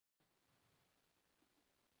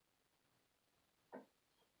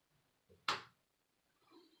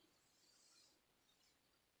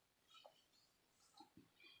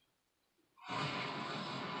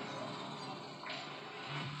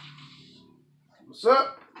What's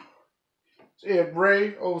up? It's Ed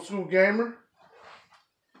Bray, Old School Gamer,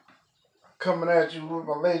 coming at you with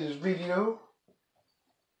my latest video.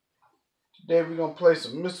 Today we're going to play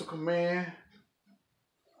some Missile Command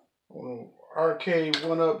on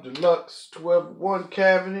Arcade1up Deluxe 12-1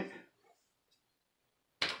 cabinet.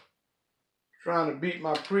 Trying to beat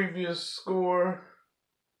my previous score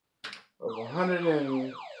of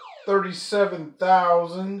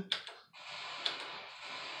 137,000.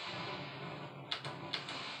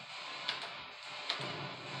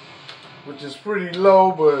 Which is pretty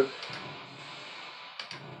low, but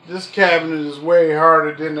this cabinet is way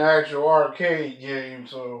harder than the actual arcade game,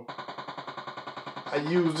 so I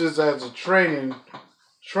use this as a training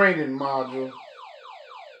module.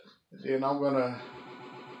 Then I'm gonna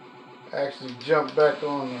actually jump back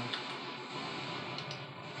on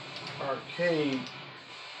the arcade,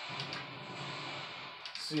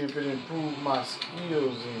 see if it improved my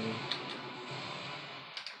skills any.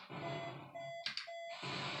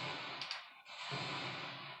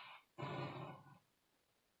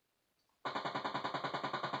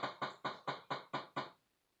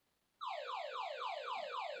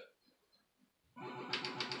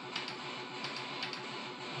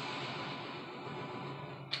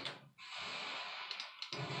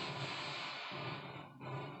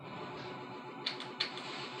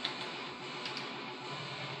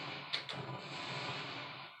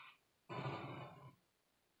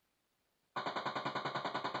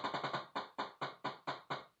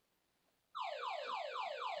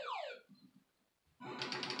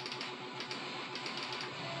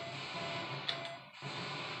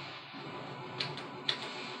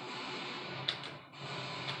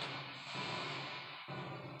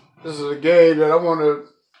 This is a game that I want to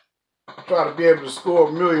try to be able to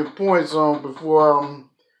score 1,000,000 points on before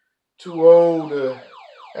I'm too old to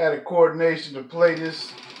have the coordination to play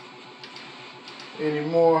this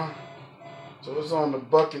anymore. So it's on the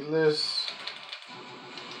bucket list.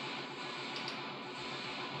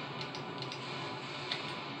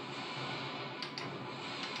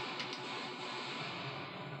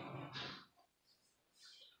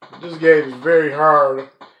 This game is very hard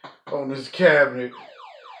on this cabinet.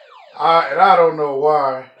 And I don't know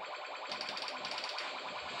why.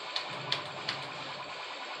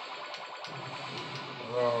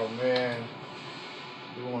 Oh man,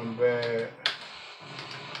 doing bad.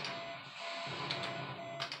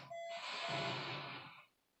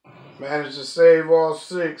 Managed to save all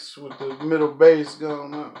 6 with the middle base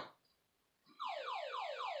going up.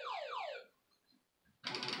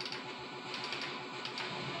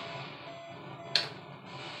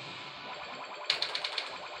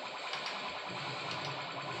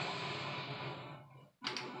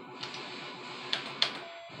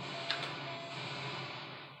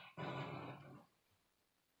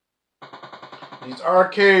 These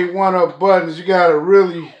Arcade1up buttons, you gotta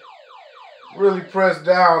really press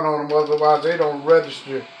down on them, otherwise they don't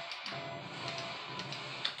register.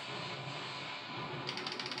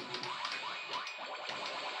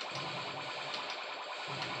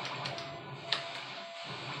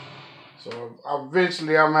 So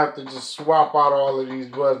eventually I'm gonna have to just swap out all of these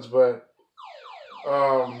buttons, but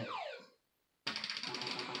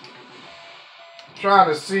trying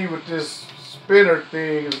to see what this spinner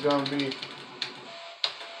thing is gonna be.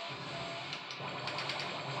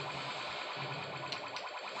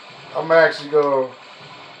 I'm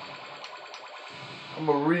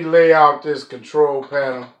gonna relay out this control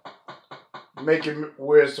panel, make it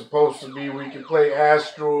where it's supposed to be. We can play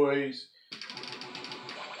asteroids,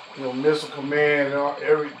 you know, Missile Command,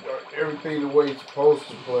 everything the way it's supposed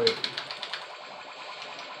to play.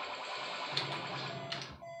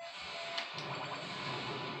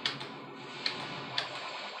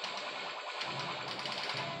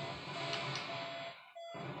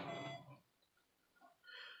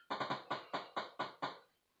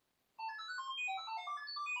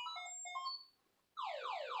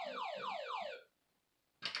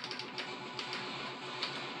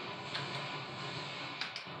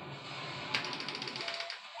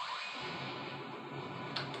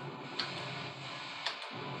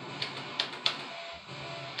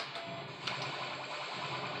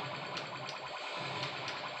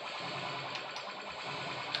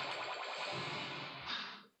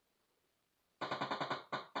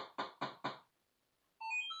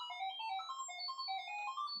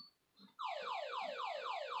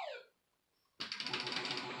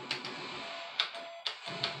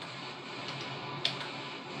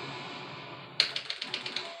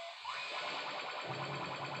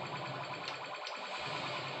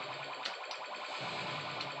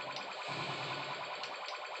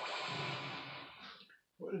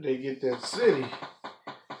 Where did they get that city?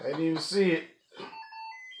 I didn't even see it.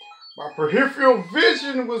 My peripheral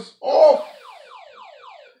vision was off.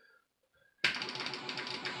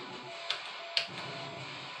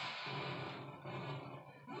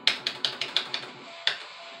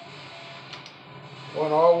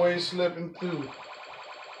 One always slipping through.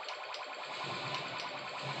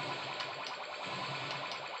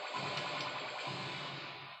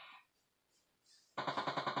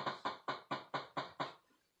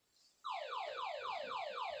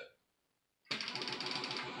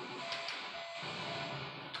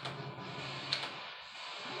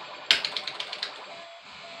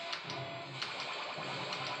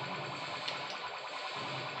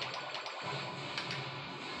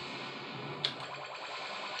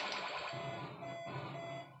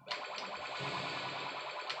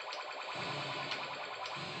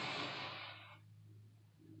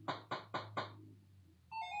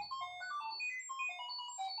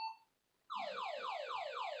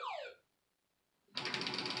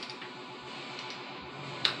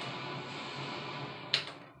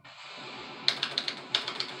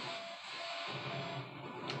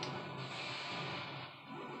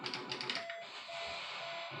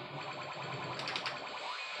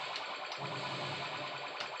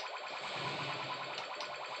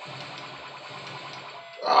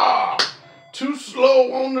 Ah, too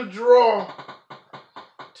slow on the draw.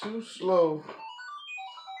 Too slow.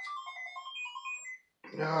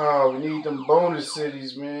 Ah, we need them bonus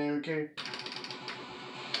cities, man. Okay.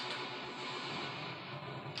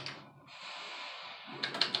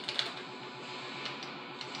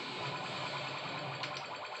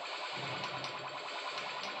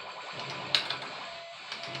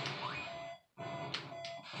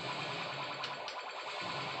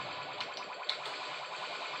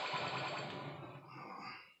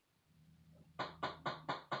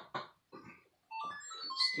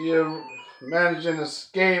 Still managing to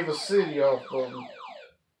scave a city off of them.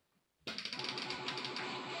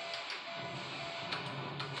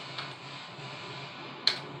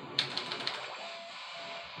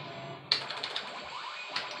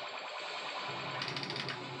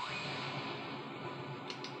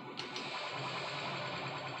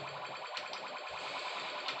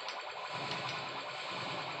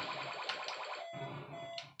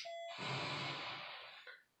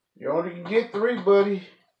 You only can get 3, buddy.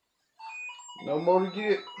 No more to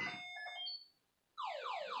get.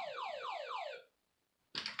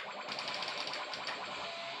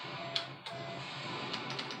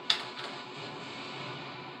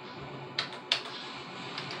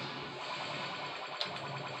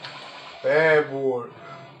 Bad board.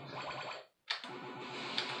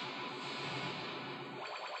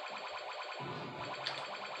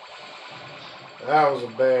 That was a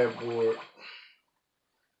bad board.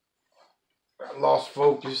 I lost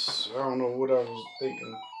focus. I don't know what I was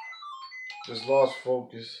thinking. Just lost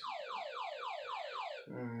focus.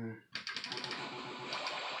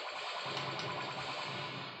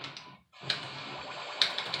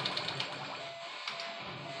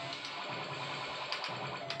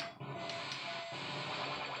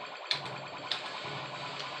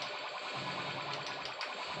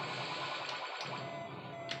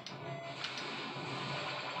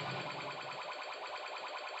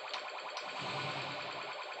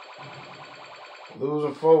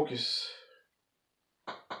 Losing focus.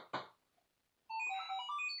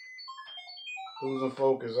 Losing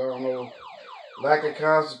focus. I don't know. Lack of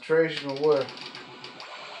concentration or what.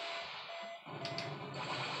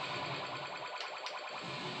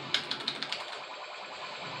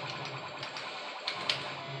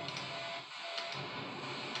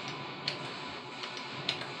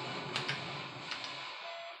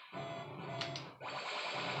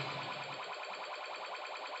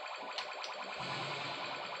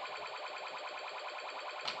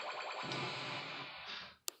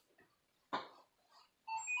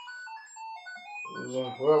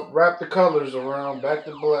 Well, wrap the colors around, back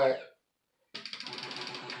to black.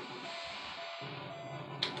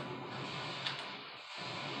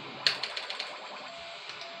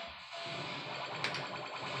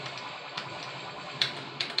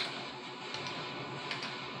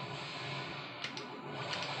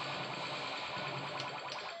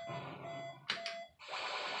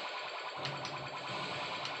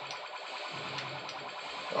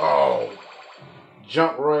 Oh,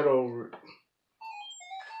 jump right over it.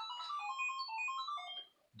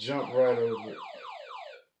 Jump right over it.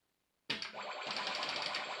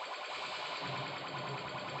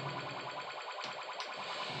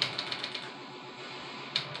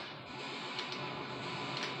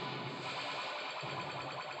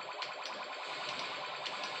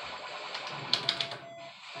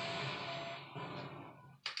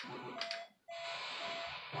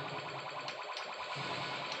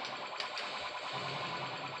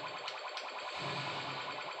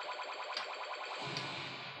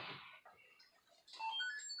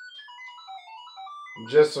 I'm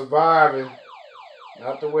just surviving.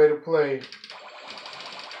 Not the way to play.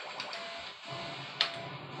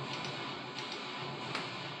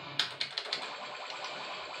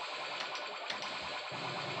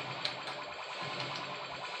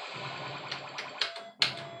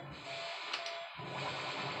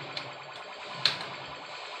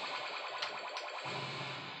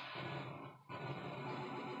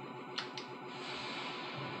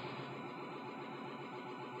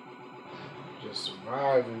 Just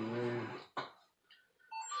surviving, man.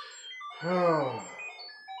 Oh,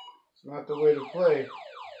 it's not the way to play.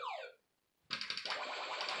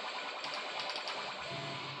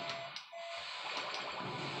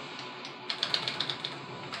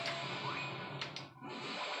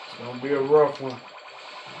 It's gonna be a rough one.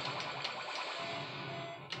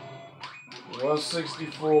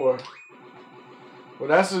 164. Well,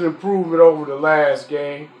 that's an improvement over the last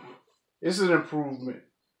game. It's an improvement.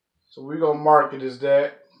 So we're gonna mark it as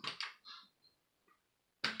that.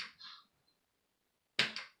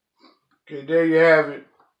 Okay, there you have it.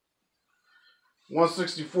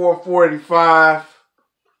 164, 485.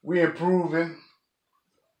 We improving.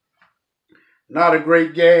 Not a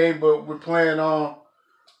great game, but we're playing on,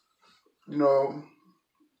 you know,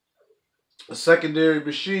 a secondary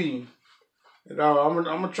machine. You know, I'm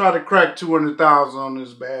gonna try to crack 200,000 on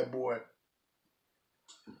this bad boy.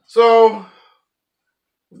 So,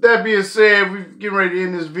 with that being said, we're getting ready to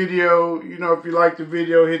end this video. You know, if you like the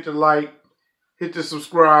video, hit the like, hit the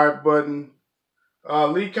subscribe button.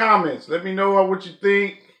 Leave comments. Let me know what you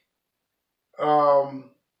think.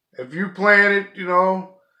 If you playing it, you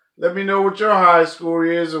know, let me know what your high score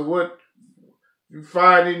is or what you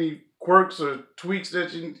find any quirks or tweaks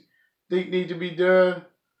that you think need to be done.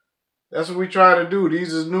 That's what we try to do.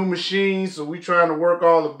 These is new machines, so we trying to work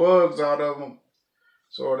all the bugs out of them.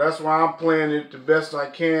 So that's why I'm playing it the best I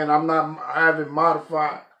can. I haven't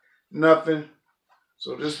modified nothing.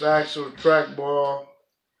 So this is the actual trackball.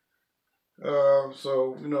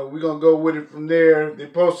 So, you know, we're going to go with it from there. They're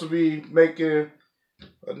supposed to be making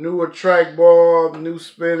a newer trackball, new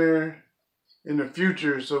spinner in the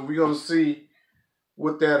future. So we're going to see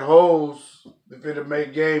what that holds, if it'll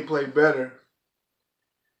make gameplay better.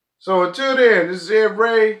 So until then, this is Ed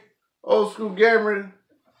Ray, Old School Gamer.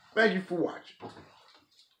 Thank you for watching.